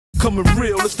coming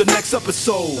real, it's the next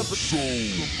episode.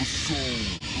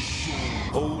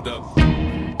 Hold up.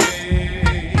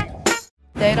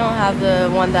 They don't have the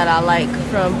one that I like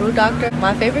from Brew Doctor.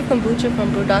 My favorite kombucha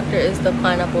from Brew Doctor is the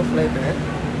pineapple flavor.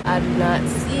 I do not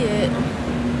see it.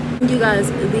 You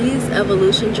guys, these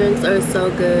evolution drinks are so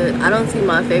good. I don't see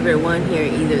my favorite one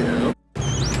here either though.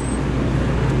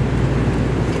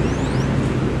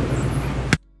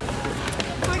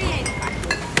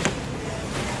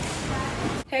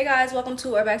 Hey guys, welcome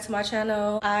to or back to my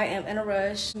channel. I am in a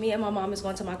rush. Me and my mom is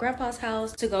going to my grandpa's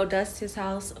house to go dust his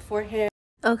house for him.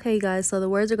 Okay guys, so the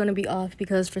words are going to be off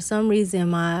because for some reason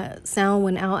my sound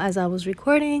went out as I was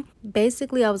recording.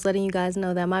 Basically, I was letting you guys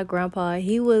know that my grandpa,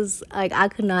 he was like, I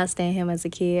could not stand him as a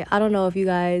kid. I don't know if you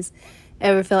guys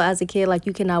ever felt as a kid like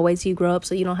you cannot wait till you grow up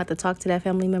so you don't have to talk to that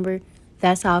family member.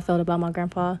 That's how I felt about my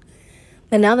grandpa.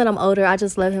 And now that I'm older, I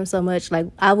just love him so much. Like,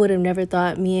 I would have never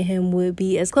thought me and him would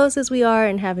be as close as we are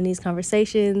and having these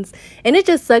conversations. And it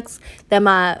just sucks that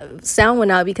my sound went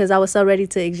out because I was so ready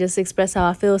to just express how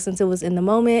I feel since it was in the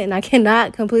moment. And I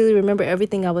cannot completely remember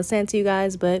everything I was saying to you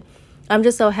guys. But I'm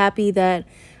just so happy that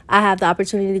I have the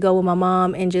opportunity to go with my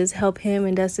mom and just help him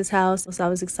and dust his house. So I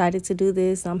was excited to do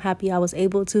this. I'm happy I was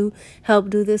able to help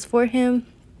do this for him,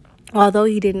 although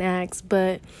he didn't ask.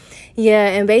 But yeah,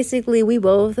 and basically we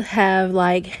both have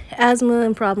like asthma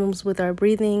and problems with our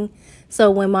breathing. So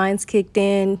when mine's kicked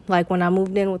in, like when I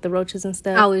moved in with the roaches and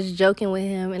stuff, I was joking with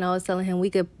him and I was telling him we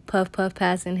could puff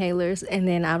past inhalers, and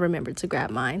then I remembered to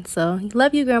grab mine. So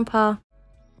love you, Grandpa.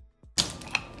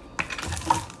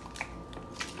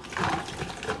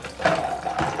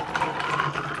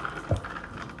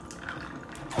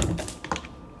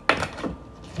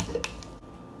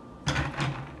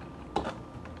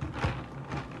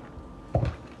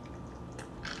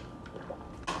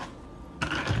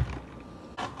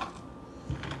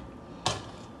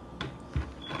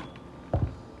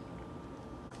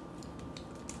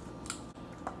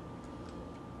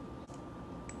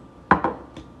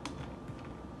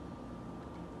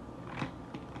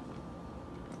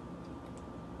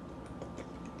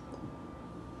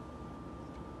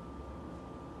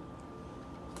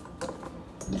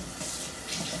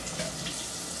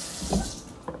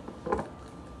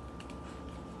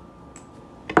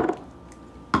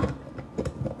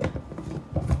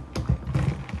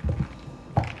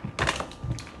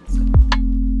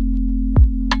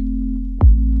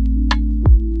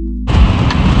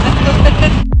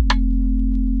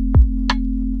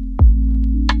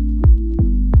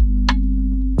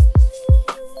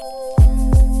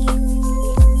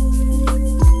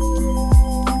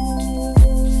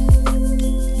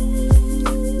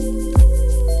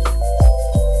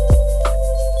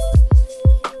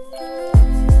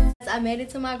 I made it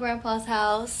to my grandpa's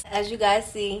house. As you guys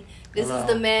see, this is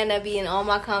the man that be in all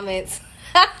my comments.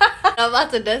 I'm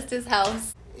about to dust his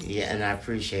house. Yeah, and I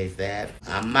appreciate that.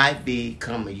 I might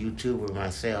become a YouTuber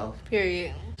myself.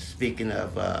 Period. Speaking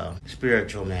of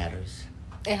spiritual matters.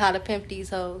 And how to pimp these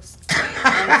hoes.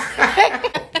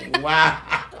 Wow.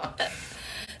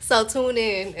 So tune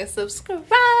in and subscribe.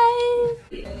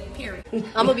 Period.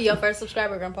 I'm gonna be your first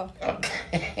subscriber, Grandpa.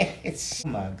 Okay. Oh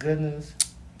my goodness.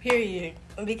 Period.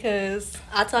 Because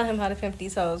I taught him how to pimp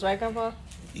these hoes, right, Grandpa?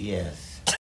 Yes.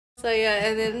 So yeah,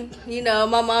 and then, you know,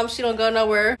 my mom, she don't go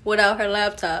nowhere without her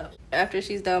laptop after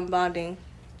she's done bonding.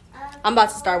 I'm about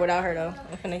to start without her, though.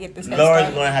 I'm gonna get this head Laura's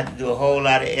started. going to have to do a whole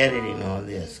lot of editing on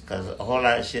this because a whole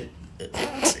lot of shit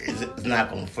is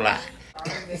not going to fly.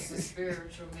 This is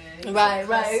spiritual, man. Right.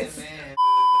 Cussing, man.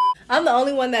 I'm the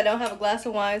only one that don't have a glass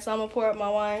of wine, so I'm gonna pour up my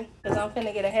wine because I'm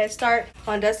finna get a head start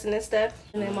on dusting this stuff.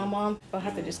 And then my mom will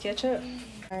have to just catch up.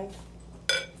 All right.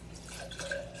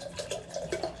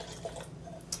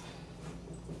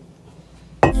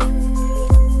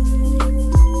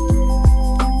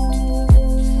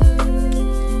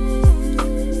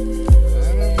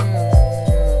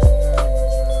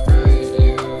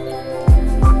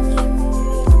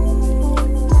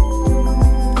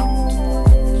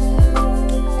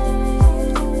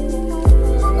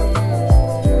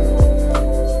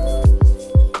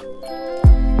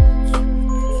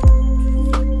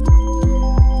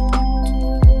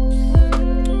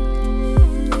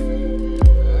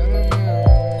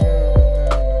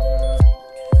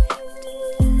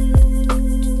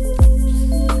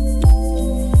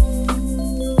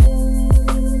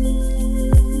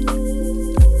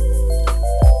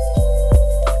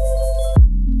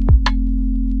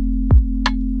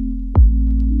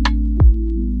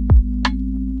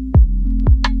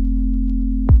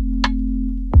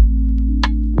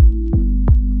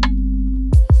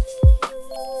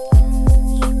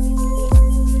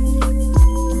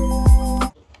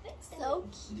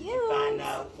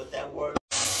 out with that word.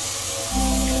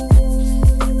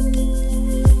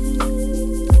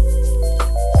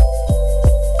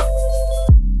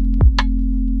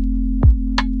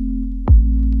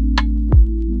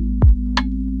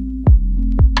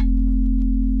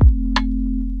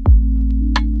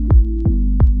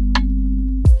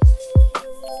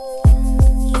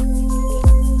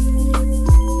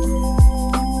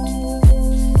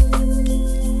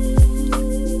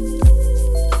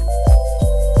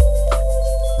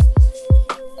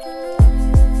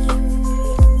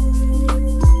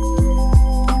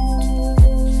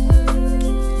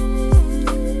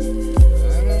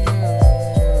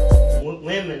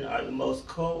 Women are the most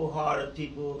cold-hearted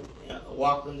people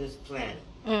walking this planet.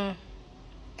 And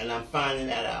I'm finding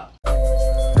that out.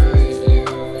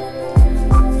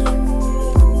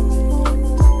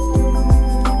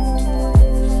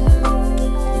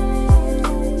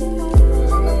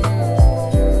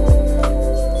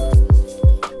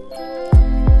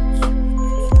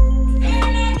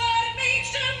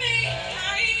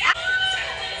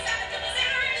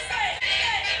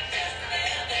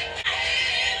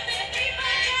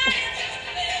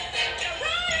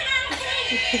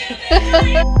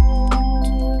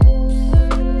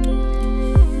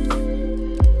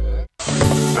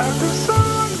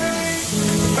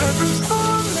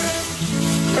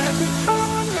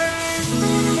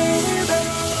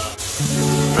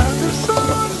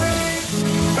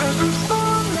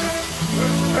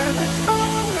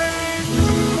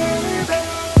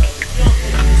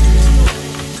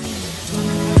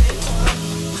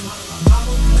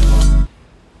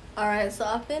 Alright, so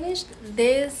I finished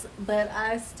this, but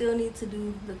I still need to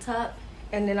do the top,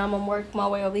 and then I'm gonna work my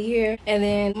way over here. And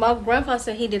then my grandpa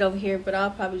said he did over here, but I'll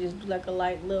probably just do like a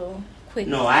light little quick.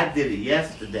 No, I did it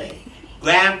yesterday.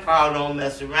 Grandpa don't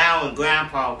mess around when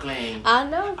Grandpa cleans. I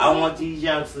know. I want these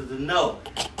youngsters to know.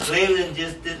 Cleaning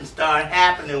just didn't start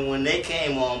happening when they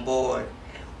came on board.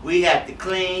 We had to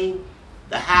clean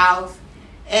the house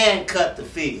and cut the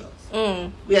fields.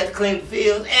 We had to clean the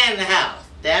fields and the house.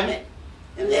 Damn it.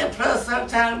 And then plus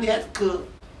sometimes we have to cook,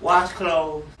 wash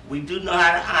clothes. We do know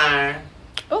how to iron.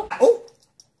 Oh.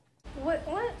 What?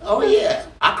 Oh yeah.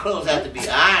 Our clothes have to be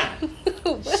ironed.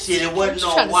 Shit, it wasn't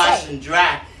no wash and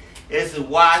dry. It's a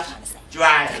wash,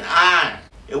 dry, and iron.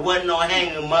 It wasn't no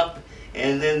hanging them up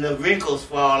and then the wrinkles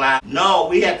fall out. No,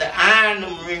 we have to iron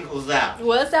them wrinkles out.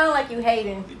 Well, it sounds like you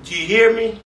hating. Do you hear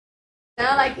me?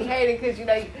 Sound like you hating because you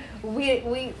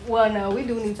know we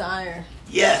do need to iron.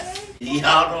 Yes.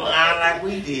 Y'all don't iron like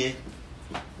we did.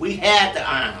 We had to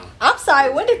iron. I'm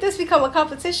sorry, when did this become a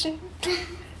competition?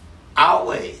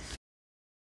 Always.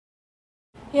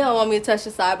 He don't want me to touch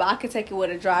the side, but I can take it with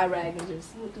a dry rag and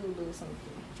just do a little something.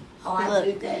 Oh, I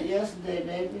did that yesterday,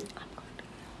 baby.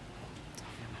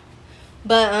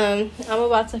 But I'm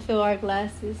about to fill our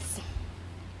glasses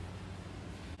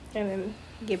and then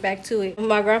get back to it.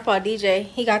 My grandpa DJ,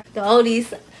 he got the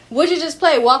oldies. What'd you just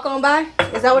play? Walk On By?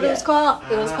 Is that what it was called?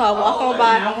 It was called Walk On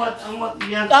By. I want the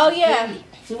young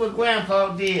see what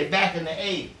Grandpa did back in the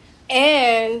 80s.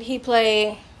 And he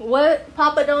played what?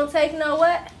 Papa Don't Take No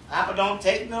what? Papa Don't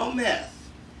Take No Mess.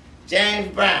 James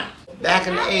Brown. Back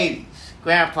in the 80s.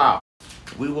 Grandpa.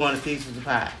 We want a piece of the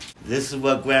pie. This is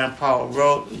what Grandpa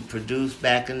wrote and produced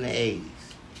back in the 80s.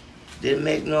 Didn't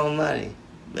make no money,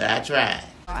 but I tried.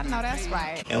 I know that's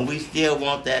right. And we still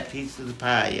want that piece of the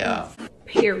pie, y'all.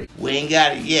 Period. We ain't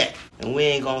got it yet, and we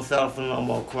ain't gonna sell for no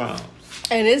more crumbs.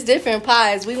 And it's different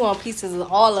pies. We want pieces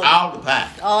of all of them. All the pie.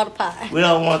 All the pie. We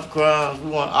don't want the crumbs. We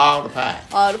want all the pie.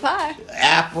 All the pie.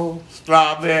 Apple,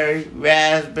 strawberry,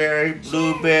 raspberry,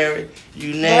 blueberry,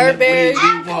 you name it,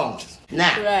 we want it.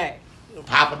 Now, Right.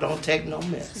 Papa don't take no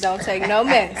mess. Don't take no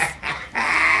mess.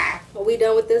 But we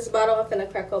done with this bottle. I'm finna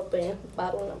crack open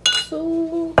bottle number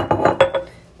 2.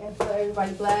 And fill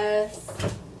everybody glass.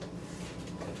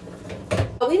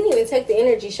 We didn't even take the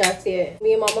energy shots yet.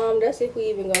 Me and my mom, that's if we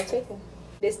even gonna take them.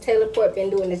 This Taylor Port been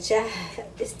doing the job.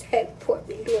 This Taylor Port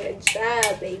been doing the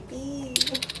job, baby.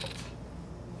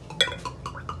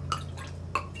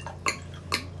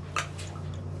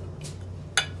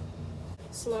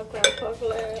 It's my grandpa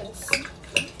glass.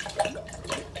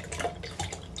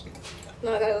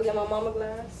 Now I gotta go get my mama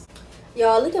glass.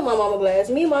 Y'all, look at my mama glass.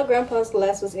 Me and my grandpa's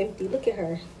glass was empty. Look at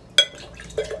her.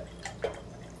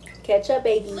 Catch up,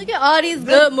 baby. Look at all these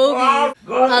good movies.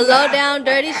 A Low Down,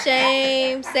 Dirty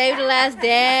Shame, Save the Last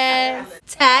Dance,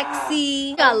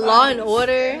 Taxi. Got Law and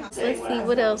Order. Let's see,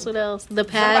 what else? The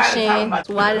Passion.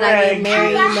 Why Did I Get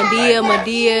Married?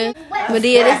 Medea.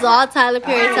 This is all Tyler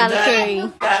Perry.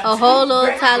 A whole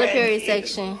little Tyler Perry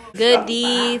section. Good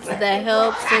Deeds That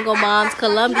Help Single Moms.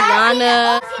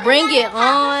 Columbiana. Bring It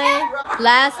On.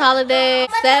 Last Holiday.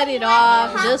 Set It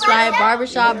Off. Just Right.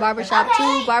 Barbershop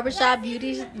 2. Barbershop,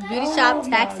 Beauty Shop,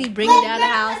 Taxi. Bring It Down the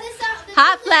House.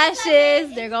 Hot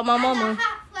Flashes. There go my mama.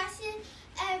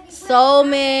 Soul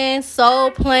Man,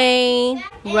 Soul Plane,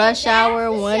 Rush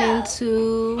Hour 1 and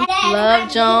 2, Love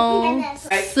Jones,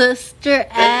 Sister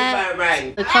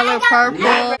Act, The Color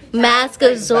Purple, Mask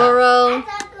of Zorro.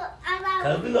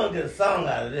 Cause we gonna get a song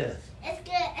out of this. It's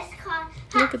good. It's called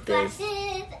Look at this.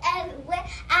 Everywhere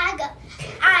I go.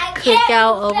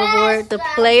 Cookout Overboard, The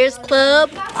Players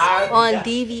Club on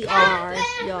DVR,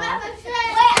 y'all.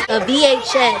 A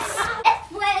VHS.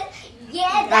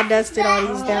 I dusted all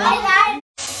these down.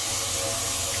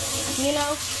 You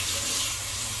know,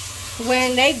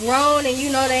 when they grown and you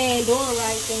know they ain't doing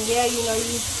right, then yeah, you know,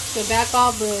 you should back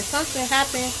off. But if something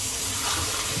happened,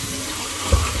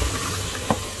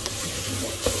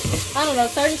 I don't know,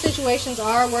 certain situations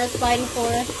are worth fighting for,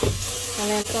 and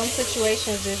then some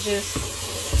situations is just,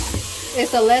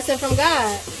 it's a lesson from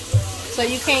God, so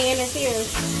you can't interfere.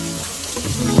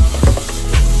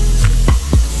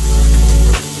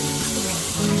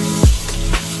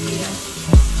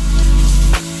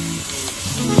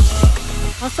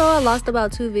 Also, I lost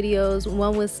about 2 videos.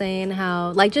 One was saying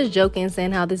how, like, just joking,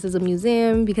 saying how this is a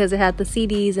museum because it had the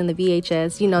CDs and the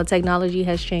VHS. You know, technology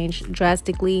has changed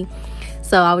drastically.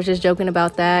 So I was just joking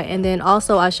about that. And then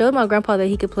also I showed my grandpa that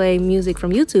he could play music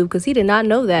from YouTube because he did not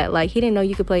know that. Like, he didn't know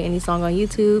you could play any song on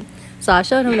YouTube. So I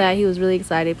showed him that. He was really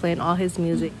excited playing all his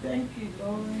music. Thank you,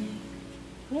 Jolie.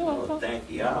 Well, thank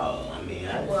y'all. I mean,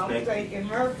 I Well, I'm expect thanking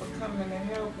her for coming to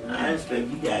help me. I expect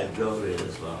you guys to go there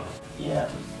this long. Yeah,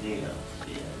 but still.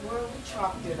 Well, we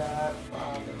chopped it up.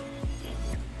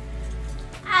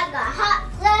 I got hot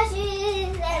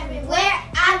flashes everywhere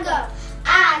I go.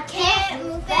 I can't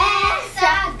move fast, so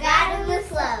I gotta move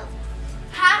slow.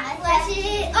 Hot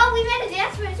flashes. Oh, we made a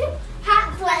dance for it too.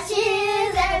 Hot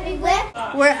flashes everywhere.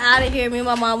 We're out of here. Me and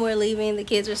my mom were leaving. The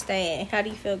kids are staying. How do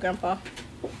you feel, Grandpa?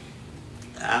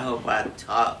 I hope I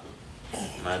taught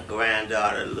my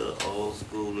granddaughter a little old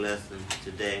school lesson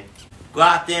today. Go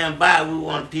out there and buy. We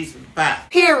want a piece of the pie.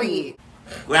 Period.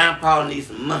 Grandpa needs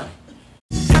some money.